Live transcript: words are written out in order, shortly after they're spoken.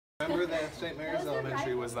Remember that St. Mary's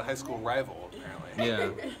Elementary was the high school rival, apparently. Yeah.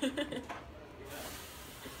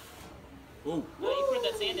 Oh. No, you poured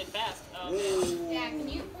that sand in fast. Oh. Yeah, can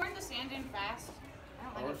you pour the sand in fast?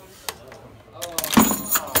 I don't like it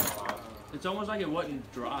when It's almost like it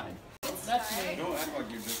wasn't dry. That's me. Don't act like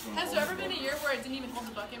you're just going Has there ever been a year where it didn't even hold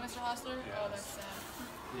the bucket, Mr. Hostler? Oh, that's sad.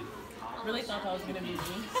 Really thought that was gonna be me.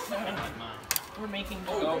 We're making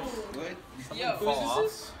Oh, dough. what? Yo, Fall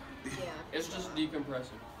who's this? Yeah. It's just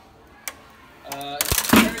decompressing.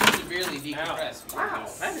 It's very severely decompressed. Wow.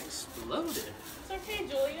 That exploded. It's okay,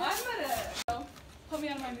 Julia. I'm gonna put me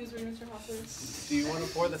out of my misery, Mr. Hostler. Do you want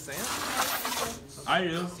to pour the sand? I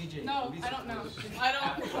do. No, I don't know. I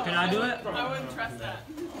don't. Can I do it? I wouldn't trust that.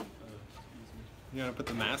 You want to put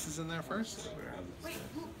the masses in there first?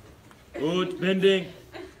 Oh, it's bending.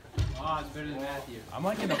 Oh, it's better than Matthew. I'm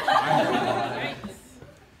like in a fire.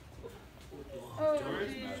 Oh,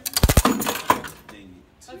 geez.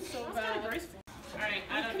 That's so bad. Alright,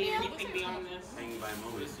 I don't need anything beyond this. Hanging by a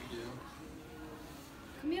moment.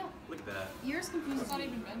 Camille, Look at that. yours confused. It's not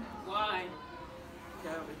even bending. Why?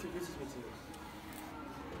 Yeah, it confuses me too.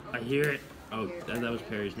 I hear it. Oh, that was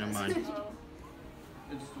Perry's. Never mind.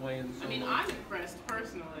 It's swaying so I mean, much. I'm impressed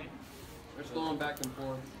personally. It's going back and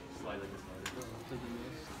forth. Slightly.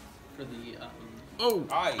 For the Oh!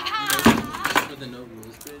 for the no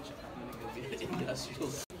rules bridge, I'm gonna go get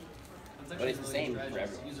industrials. But it's the same for everyone.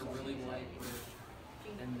 Use a really light brick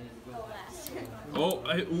and then go fast. Oh!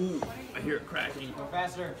 I hear it cracking. Go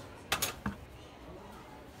faster.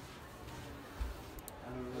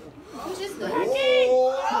 Which is the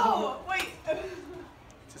Oh, wait.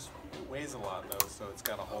 Just weighs a lot though, so it's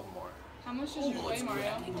got to hold more. How much does your weigh,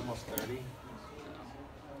 Mario? Almost 30.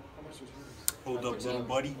 Hold up, little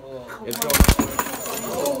buddy. It's going.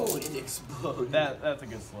 Oh, it exploded. That's a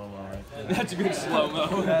good slow mo right there. That's a good slow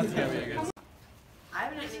mo. That's gonna be a good. I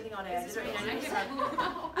haven't done anything all day. I did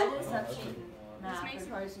a sub sheet math. There's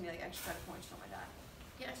probably just gonna be like extra credit points for my dad.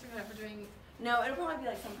 Get extra credit for doing. No, it'll probably be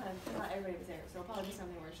like some kind of, not everybody was there, so it'll probably be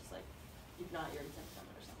something where it's just like, if not, you're exempt from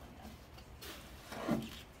it or something like that.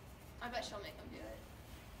 I bet she'll make them do it.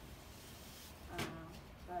 I don't know,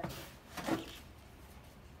 but.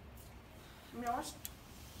 I mean, I watched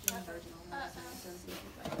Jim's original.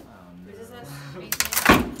 Whose is this?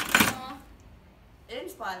 It didn't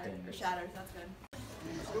splatter or shatter, so that's good.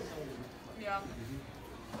 Yeah.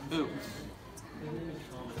 Ooh.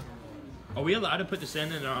 Are we allowed to put the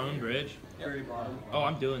sand in our own bridge? Very bottom. Oh,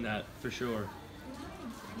 I'm doing that for sure.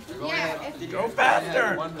 Yeah, if Go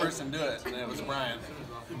faster! One person do it, and it was Brian.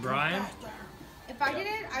 Brian? I did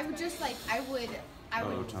it, I would just like, I would.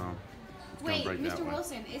 Oh, Tom. Wait, break that Mr. one.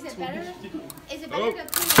 Wilson, is it better to put it in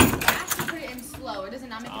fast or put it in slow, or does it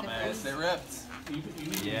not make a difference? They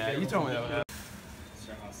ripped. Yeah, you told me that would happen.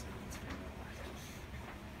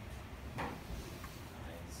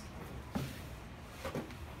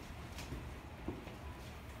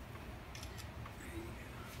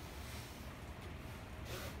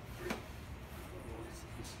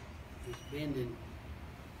 Bending.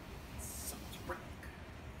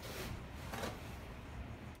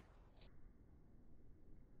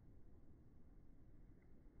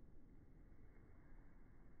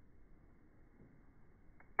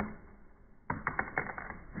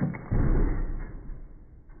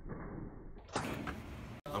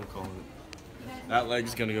 I'm calling it. That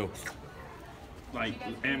leg's gonna go. Like,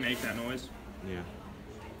 and make that noise. Yeah.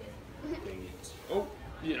 Oh,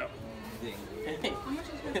 yeah.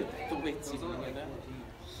 The weights even like that.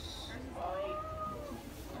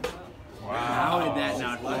 Wow. How did that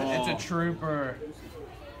not fall? It's a trooper.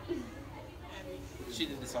 She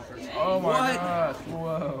did this on purpose. Oh my gosh.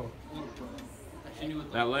 Whoa. She knew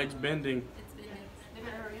what That leg's bending.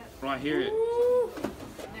 Oh, I hear it.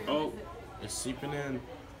 Oh, It's seeping in.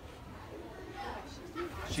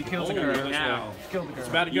 she killed the Holy girl. cow. Killed the girl. It's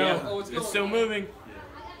about to go. Yeah. Oh, it's It's still moving.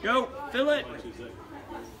 Go, fill it.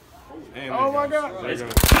 And Oh there my it goes. God. There it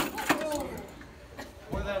goes.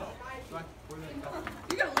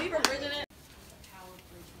 You gotta leave a bridge in it.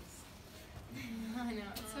 I know,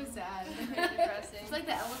 it's so sad. Depressing. It's like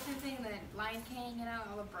the elephant thing, the Lion King, you know,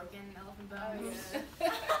 all the broken elephant bones.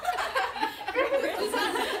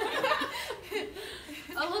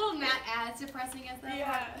 A little not as depressing as that.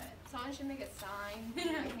 Yeah. Someone should make a sign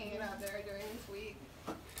hanging out there during this week.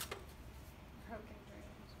 Broken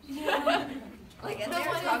dreams. Yeah. Like, and The there's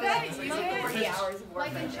one probably that- like like 40 hours of work.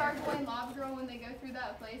 Like in right Shark there. Boy and Lava Girl when they go through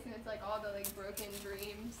that place and it's like all the like broken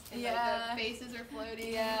dreams and Yeah. like the faces are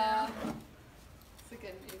floating. Yeah. It's a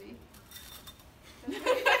good movie.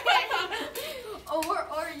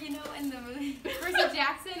 Or you know, in the movie Percy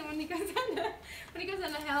Jackson when he goes down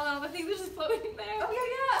the hell, all the things are just floating there. Oh yeah,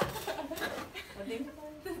 yeah.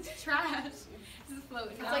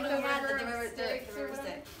 floating. It's No, like no, the yeah, river, the river Styx or river whatever.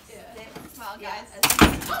 Styx. Yeah. Styx. Well, Yeah. guys.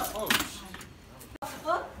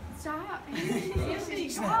 Oh, Stop. You're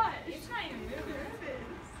trying to move it.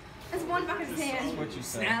 That's one bucket of sand. what you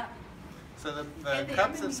said. Snap. So the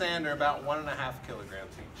cups of sand are about 1.5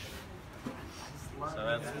 kilograms each. So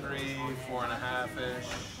that's 3, 4.5-ish.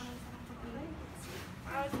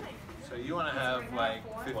 So you want to have like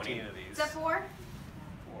 15 of these. Is that 4?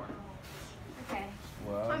 4. Okay.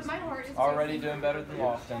 Well, My heart is already racing. doing better than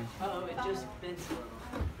Lofton. Oh, it just bent.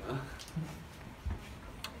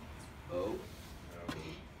 Oh.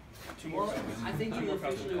 Well, I think you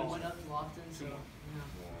officially went up in Lofton, so.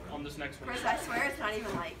 On this next one. Chris, I swear it's not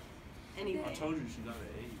even like anything. I told you she got an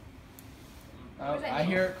 8. Oh, I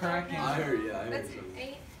hear it cracking. I heard, yeah. I heard That's something.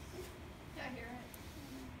 8. Yeah, I hear it.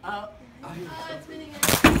 Oh. It's spinning it.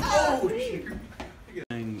 Oh!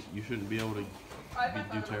 Saying you shouldn't be able to do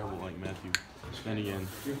terrible like Matthew. Spin again.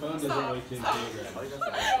 Your phone doesn't weigh 10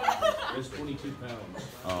 kilograms. It's 22 pounds.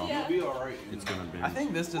 Oh, Yeah. You'll be alright. it's gonna bend. I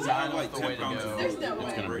think this design is the way to go. There's no It's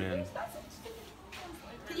way. gonna bend.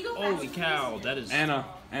 Can you go Holy faster? cow, that is. Anna,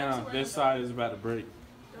 this side is about to break.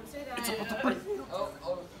 Don't say that.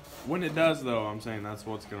 When it does though, I'm saying that's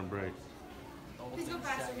what's gonna break. Please go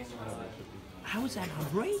faster. How is that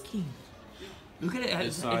not breaking? Look at it, This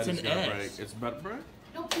it's side an is gonna break. S. It's about to break.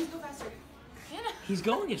 No, please go faster. He's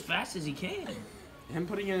going as fast as he can. Him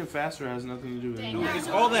putting it in faster has nothing to do with it. Dang. It's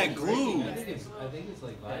all that glue. I think it's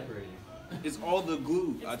like vibrating. It's all the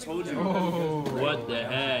glue. I told you. Oh. What the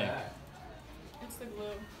heck? It's the glue.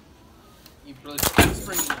 You really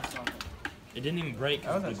spring this on. It didn't even break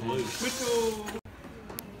Oh, because of that's the glue.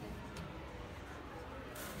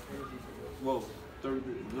 Whoa. 30.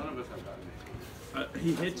 None of us have gotten it.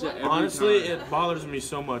 He hits it every Honestly, time. it bothers me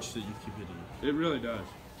so much that you keep hitting it. It really does.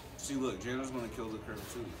 See, look, Jana's gonna kill the curve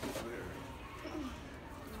too. I swear.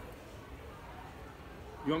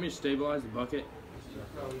 You want me to stabilize the bucket?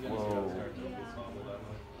 Whoa.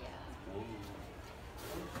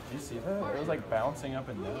 Did you see that? It was like bouncing up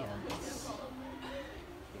and down.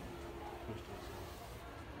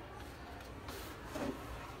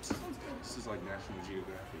 This is like National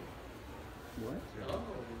Geographic. What?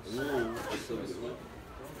 Ooh, that's so good.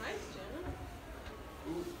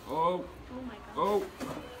 Oh. Oh my god. Oh.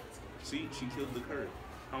 See, she killed the curve.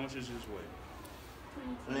 How much is his weight?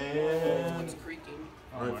 And creaking.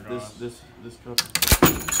 Oh my gosh. this cup.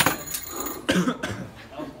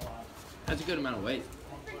 That's a good amount of weight.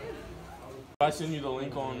 If I send you the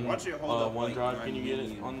link on Watch it hold up like OneDrive, can you get it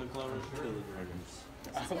 9 on the clever?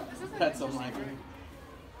 That's on my brain.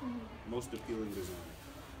 Most appealing design.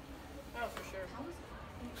 Oh, for sure.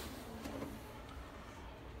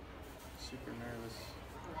 Super nervous.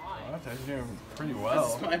 Well, that's actually doing pretty well.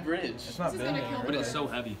 This is my bridge. It's not This is gonna bending. kill But really. it's so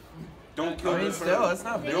heavy. Don't kill I mean, the still, curve. it's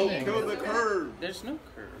not Don't bending. kill the curve. There's no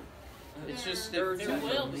curve. It's just There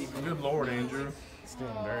will be. Good lord, Andrew. It's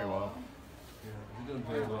doing very well. Yeah, you're doing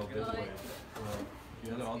very well this way.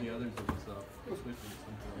 The other, all the others are just switching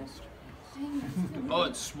sometimes. Oh,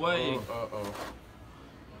 it's swaying. Uh-oh.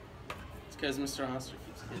 It's because Mr. Oster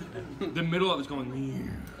keeps hitting it. The middle of it's going.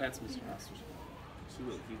 That's Mr. Oster. See,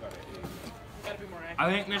 look, he got it. Gotta be more accurate.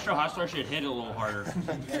 I think Mr. Hostar should hit it a little harder. You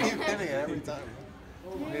keep hitting it every time.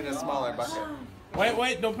 We need a smaller bucket.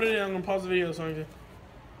 Wait, don't put it in. I'm gonna pause the video so I can.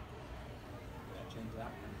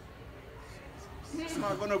 It's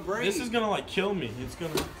not gonna break. This is gonna like kill me. It's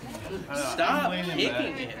gonna. Stop leaning kicking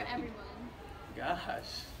back. it. For everyone.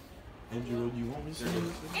 Gosh. Andrew, do you want me to say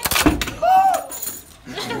this?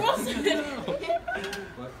 Mr. Wilson!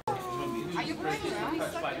 Are you playing?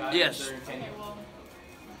 Yes.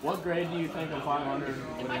 What grade do you think a 500 It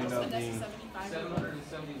would might end just up been being?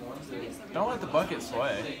 775. Don't let the bucket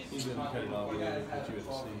sway. He's gonna cut it off and put you at the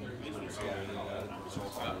sea.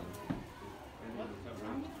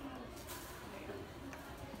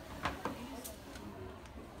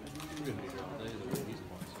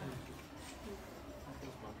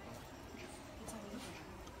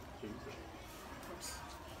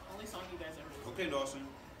 Only song you guys ever listen Okay, Dawson.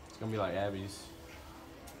 It's gonna be like Abby's.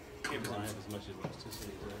 Can't have as much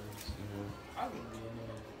elasticity there. to.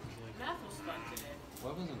 Math was fun today.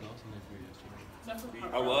 Why wasn't Dawson in here yesterday? That's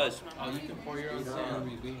what I was. Oh, you can pour your own I sand. remember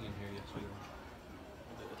you being in here yesterday.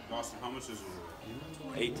 Dawson, how much is it?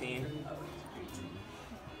 18.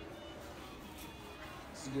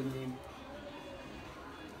 This is a good meme.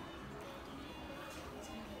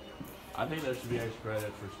 I think there should be extra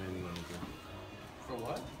credit for standing on the bridge. For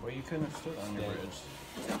what? Well, you couldn't have stood on your bridge.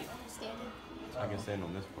 Standing. I can stand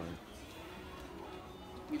on this part.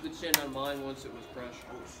 You could stand on mine once it was fresh.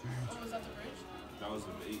 Oh, was that the bridge? That was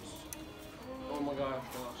the base. Oh my gosh,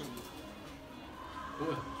 Dawson.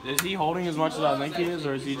 Is he holding as much as I think he is,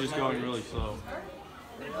 or is he just going really slow?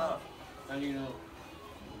 How do you know?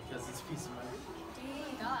 Because it's a piece of money.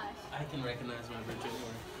 Gosh. I can recognize my bridge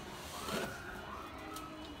anywhere.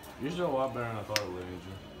 You're still a lot better than I thought it would,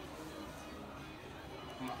 Andrew.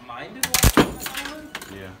 Mine did a lot worse than I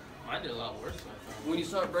thought. Yeah. Mine did a lot worse than I thought. When you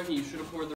saw it breaking, you should have poured the